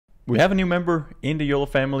We have a new member in the YOLO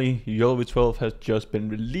family. YOLO12 has just been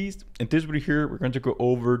released. In this video here, we're going to go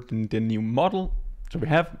over the new model. So we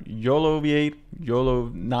have YOLO v8, YOLO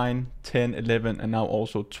 9, 10, 11, and now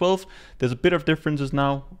also 12. There's a bit of differences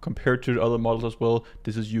now compared to the other models as well.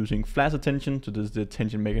 This is using flash attention, so this is the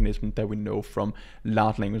attention mechanism that we know from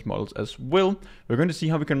large language models as well. We're going to see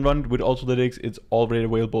how we can run it with Ultralytics. It's already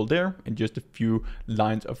available there in just a few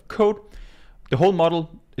lines of code. The whole model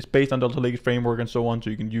is based on the Ultralytics framework and so on, so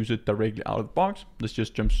you can use it directly out of the box. Let's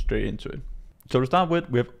just jump straight into it. So to start with,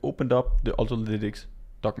 we have opened up the Ultralytics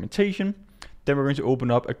documentation. Then we're going to open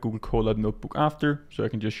up a Google Colab notebook after, so I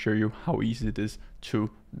can just show you how easy it is to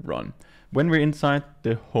run. When we're inside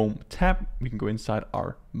the Home tab, we can go inside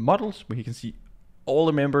our models, where you can see all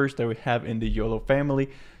the members that we have in the YOLO family,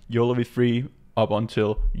 YOLO v3 up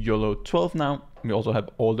until YOLO12 now. We also have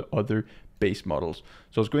all the other base models.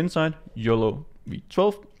 So let's go inside YOLO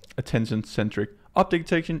v12, attention-centric object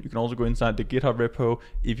detection. You can also go inside the GitHub repo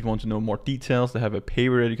if you want to know more details. They have a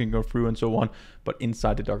paper that you can go through and so on. But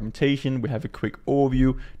inside the documentation, we have a quick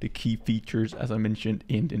overview, the key features as I mentioned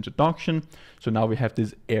in the introduction. So now we have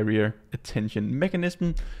this area attention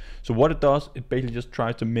mechanism. So what it does, it basically just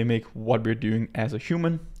tries to mimic what we're doing as a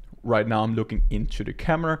human. Right now I'm looking into the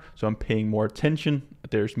camera, so I'm paying more attention.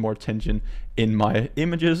 There's more attention in my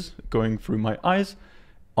images going through my eyes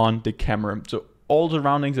on the camera. So all the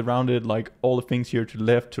surroundings around it, like all the things here to the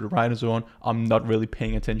left, to the right and so on, I'm not really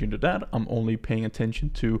paying attention to that. I'm only paying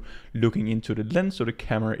attention to looking into the lens, so the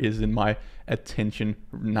camera is in my attention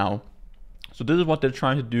now. So this is what they're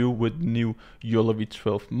trying to do with the new YOLO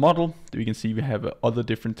v12 model. You can see we have other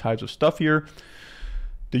different types of stuff here.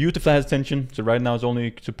 They use the flash attention, so right now it's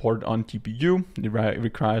only supported on GPU. It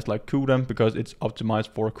requires like CUDA because it's optimized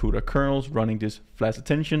for CUDA kernels running this flash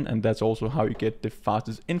attention, and that's also how you get the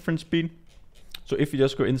fastest inference speed. So if you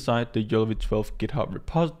just go inside the YOLO v12 GitHub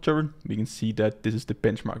repository, we can see that this is the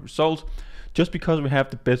benchmark result. Just because we have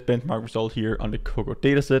the best benchmark result here on the Coco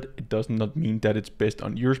dataset, it does not mean that it's best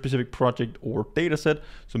on your specific project or dataset.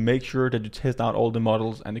 So make sure that you test out all the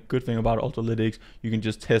models. And the good thing about Ultralytics, you can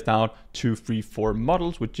just test out 2, 3, 4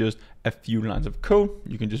 models with just a few lines of code.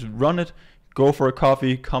 You can just run it, go for a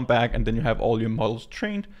coffee, come back, and then you have all your models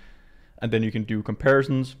trained. And then you can do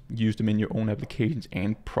comparisons, use them in your own applications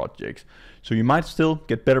and projects. So you might still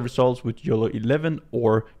get better results with YOLO11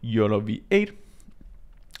 or YOLO v8,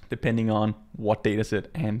 depending on what dataset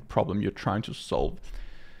and problem you're trying to solve.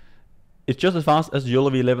 It's just as fast as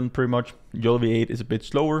YOLO v11 pretty much. YOLO v8 is a bit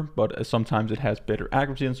slower, but sometimes it has better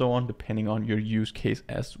accuracy and so on, depending on your use case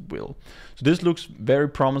as well. So this looks very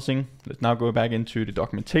promising. Let's now go back into the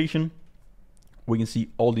documentation. We can see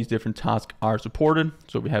all these different tasks are supported.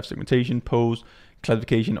 So we have segmentation, pose,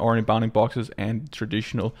 classification, RNA bounding boxes, and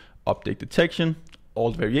traditional object detection,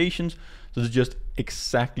 all the variations. So this is just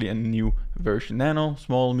exactly a new version: nano,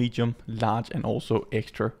 small, medium, large, and also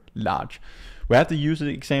extra large. We have the user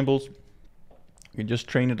examples. We can just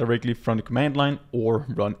train it directly from the command line or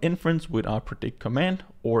run inference with our predict command,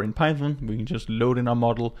 or in Python, we can just load in our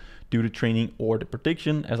model, do the training or the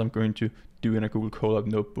prediction, as I'm going to do in a Google Colab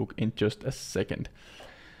notebook in just a second.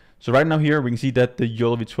 So right now here, we can see that the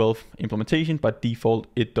YOLO v12 implementation, by default,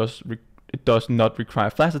 it does not require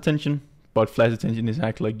flash attention, but flash attention is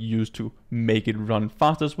actually used to make it run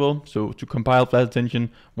fast as well. So to compile flash attention,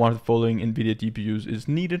 one of the following NVIDIA GPUs is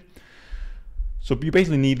needed. So you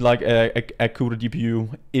basically need like a CUDA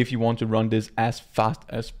GPU if you want to run this as fast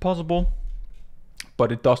as possible,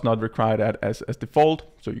 but it does not require that as default.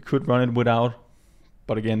 So you could run it without,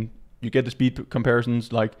 but again, you get the speed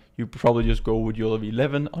comparisons. Like you probably just go with YOLO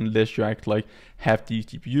v11 unless you actually have these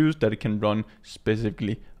GPUs that it can run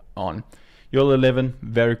specifically on. YOLO 11,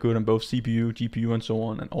 very good on both CPU, GPU, and so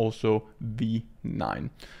on, and also v9.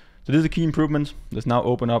 So this is the key improvements. Let's now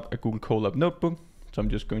open up a Google Colab notebook. So I'm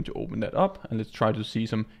just going to open that up and let's try to see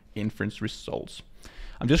some inference results.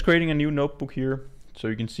 I'm just creating a new notebook here so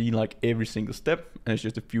you can see like every single step, and it's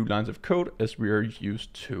just a few lines of code as we are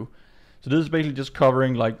used to. So this is basically just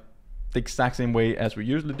covering like the exact same way as we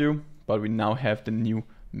usually do, but we now have the new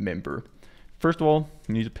member. First of all,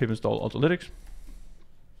 we need to pip install Ultralytics.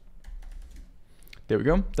 There we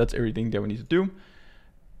go. That's everything that we need to do.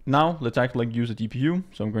 Now let's actually use a GPU.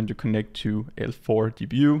 So I'm going to connect to L4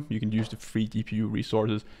 GPU. You can use the free GPU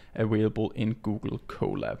resources available in Google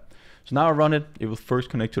Colab. So now I run it. It will first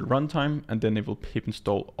connect to the runtime, and then it will pip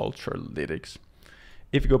install Ultralytics.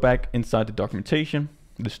 If you go back inside the documentation,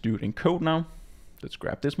 let's do it in code now. Let's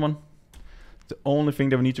grab this one. It's the only thing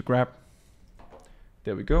that we need to grab.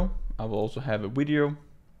 There we go. I will also have a video.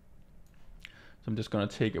 So I'm just going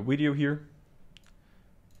to take a video here.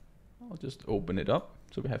 I'll just open it up.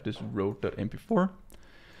 So we have this road.mp4.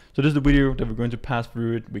 So this is the video that we're going to pass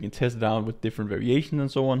through it. We can test it out with different variations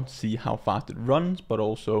and so on, see how fast it runs, but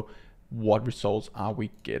also what results are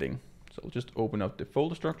we getting. So I'll just open up the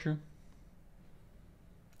folder structure.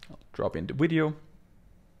 I'll drop in the video.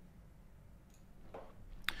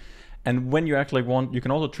 And when you actually want, you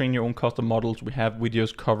can also train your own custom models. We have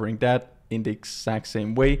videos covering that in the exact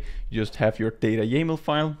same way. You just have your data YAML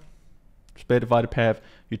file, specify the path,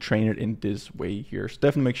 you train it in this way here. So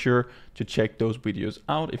definitely make sure to check those videos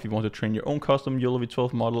out if you want to train your own custom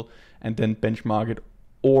YOLO12 model and then benchmark it,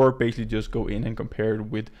 or basically just go in and compare it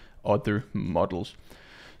with other models.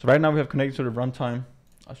 So right now we have connected to the runtime.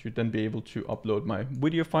 I should then be able to upload my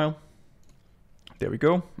video file. There we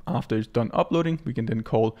go. After it's done uploading, we can then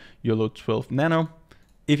call YOLO12 Nano.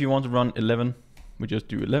 If you want to run 11, we just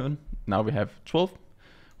do 11. Now we have 12.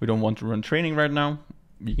 We don't want to run training right now.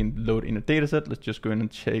 We can load in a dataset. Let's just go in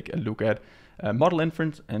and take a look at model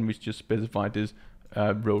inference, and we just specify this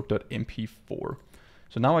road.mp4.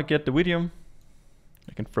 So now I get the video.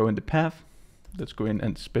 I can throw in the path. Let's go in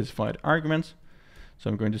and specify the arguments.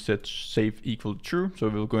 So I'm going to set save equal to true. So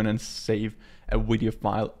we'll go in and save a video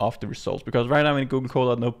file of the results, because right now in Google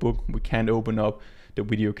Colab Notebook, we can't open up the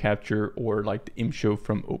video capture or like the imshow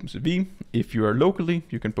from OpenCV. If you are locally,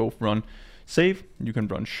 you can both run save, you can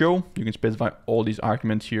run show, you can specify all these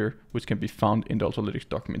arguments here, which can be found in the Ultralytics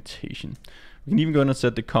documentation. We can even go in and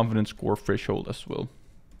set the confidence score threshold as well.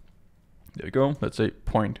 There we go, let's say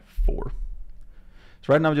 0.4. So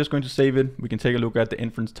right now I'm just going to save it. We can take a look at the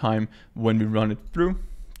inference time when we run it through.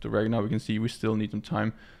 So right now we can see we still need some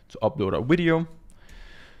time to upload our video.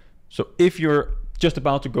 So if you're just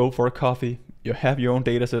about to go for a coffee, you have your own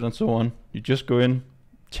data set and so on, you just go in,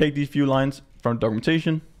 take these few lines from the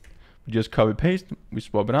documentation, we just copy paste, we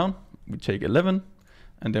swap it out, we take 11,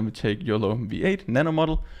 and then we take YOLO V8 Nano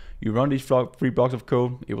model. You run these 3 blocks of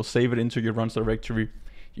code, it will save it into your runs directory.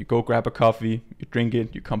 You go grab a coffee, you drink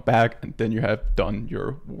it, you come back, and then you have done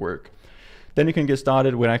your work. Then you can get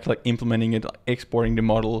started with actually implementing it, exporting the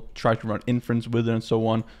model, try to run inference with it and so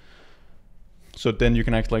on. So then you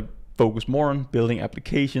can actually focus more on building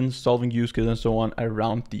applications, solving use cases and so on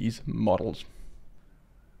around these models.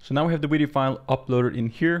 So now we have the video file uploaded in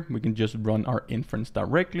here. We can just run our inference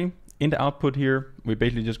directly. In the output here, we're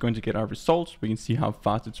basically just going to get our results. We can see how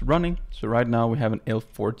fast it's running. So right now we have an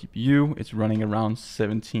L4 GPU. It's running around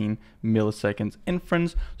 17 milliseconds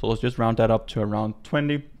inference. So let's just round that up to around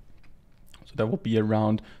 20. So that will be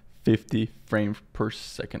around 50 frames per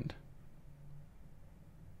second.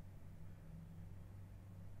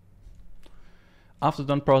 After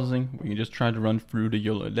done processing, we can just try to run through the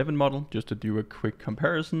YOLO11 model just to do a quick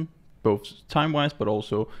comparison, both time-wise, but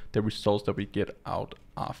also the results that we get out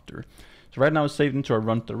after. So right now it's saved into our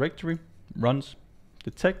run directory, runs,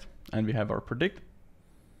 detect, and we have our predict.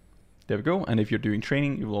 There we go. And if you're doing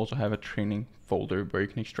training, you will also have a training folder where you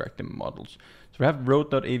can extract the models. So we have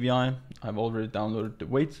road.avi. I've already downloaded the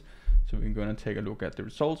weights, so we can go and take a look at the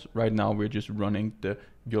results. Right now we're just running the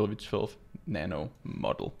YOLO12 Nano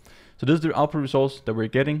model. So this is the output results that we're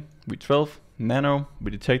getting with 12 Nano. We're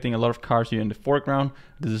detecting a lot of cars here in the foreground.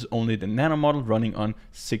 This is only the Nano model running on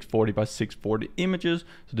 640 by 640 images.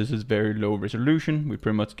 So this is very low resolution. We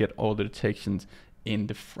pretty much get all the detections in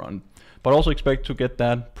the front, but also expect to get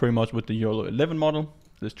that pretty much with the YOLO11 model.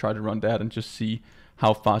 Let's try to run that and just see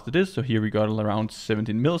how fast it is. So here we got around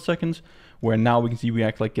 17 milliseconds, where now we can see we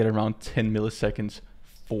actually get around 10 milliseconds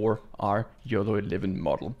for our YOLO11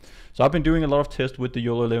 model. So I've been doing a lot of tests with the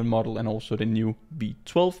YOLO11 model and also the new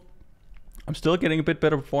V12. I'm still getting a bit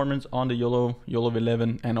better performance on the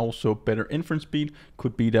YOLO11 and also better inference speed.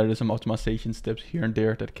 Could be that there's some optimization steps here and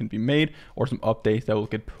there that can be made, or some updates that will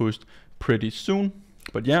get pushed pretty soon.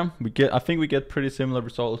 But yeah, I think we get pretty similar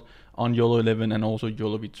results on YOLO11 and also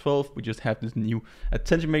YOLO V12. We just have this new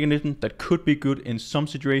attention mechanism that could be good in some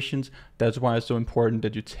situations. That's why it's so important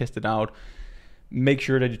that you test it out. Make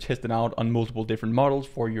sure that you test it out on multiple different models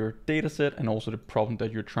for your data set and also the problem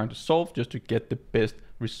that you're trying to solve, just to get the best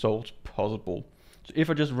results possible. So if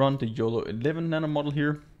I just run the YOLO11 Nano model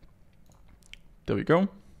here, there we go.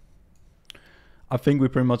 I think we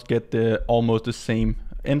pretty much get almost the same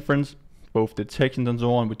inference, both detections and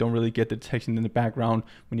so on. We don't really get detection in the background.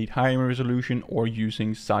 We need higher resolution or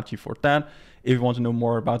using Saatchi for that. If you want to know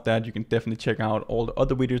more about that, you can definitely check out all the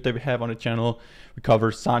other videos that we have on the channel. We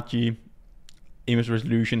cover Saatchi, image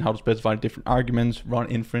resolution, how to specify different arguments, run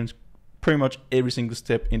inference, pretty much every single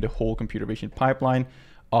step in the whole computer vision pipeline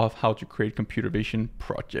of how to create computer vision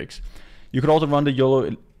projects. You could also run the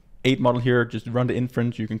YOLO8 model here, just run the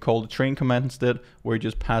inference. You can call the train command instead, where you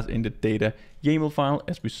just pass in the data YAML file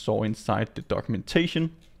as we saw inside the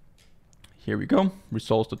documentation. Here we go,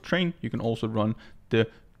 results to train. You can also run the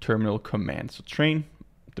terminal commands. So train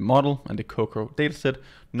the model and the Cocoa dataset,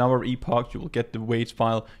 number of epochs, you will get the weights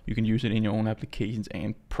file. You can use it in your own applications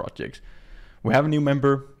and projects. We have a new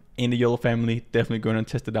member in the YOLO family. Definitely going to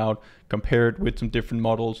test it out, compare it with some different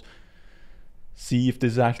models, see if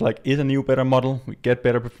this actually is a new better model. We get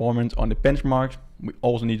better performance on the benchmarks. We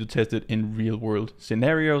also need to test it in real world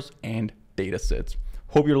scenarios and data sets.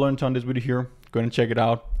 Hope you learned on this video here. Go and check it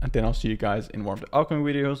out, and then I'll see you guys in one of the upcoming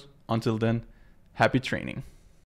videos. Until then, happy training.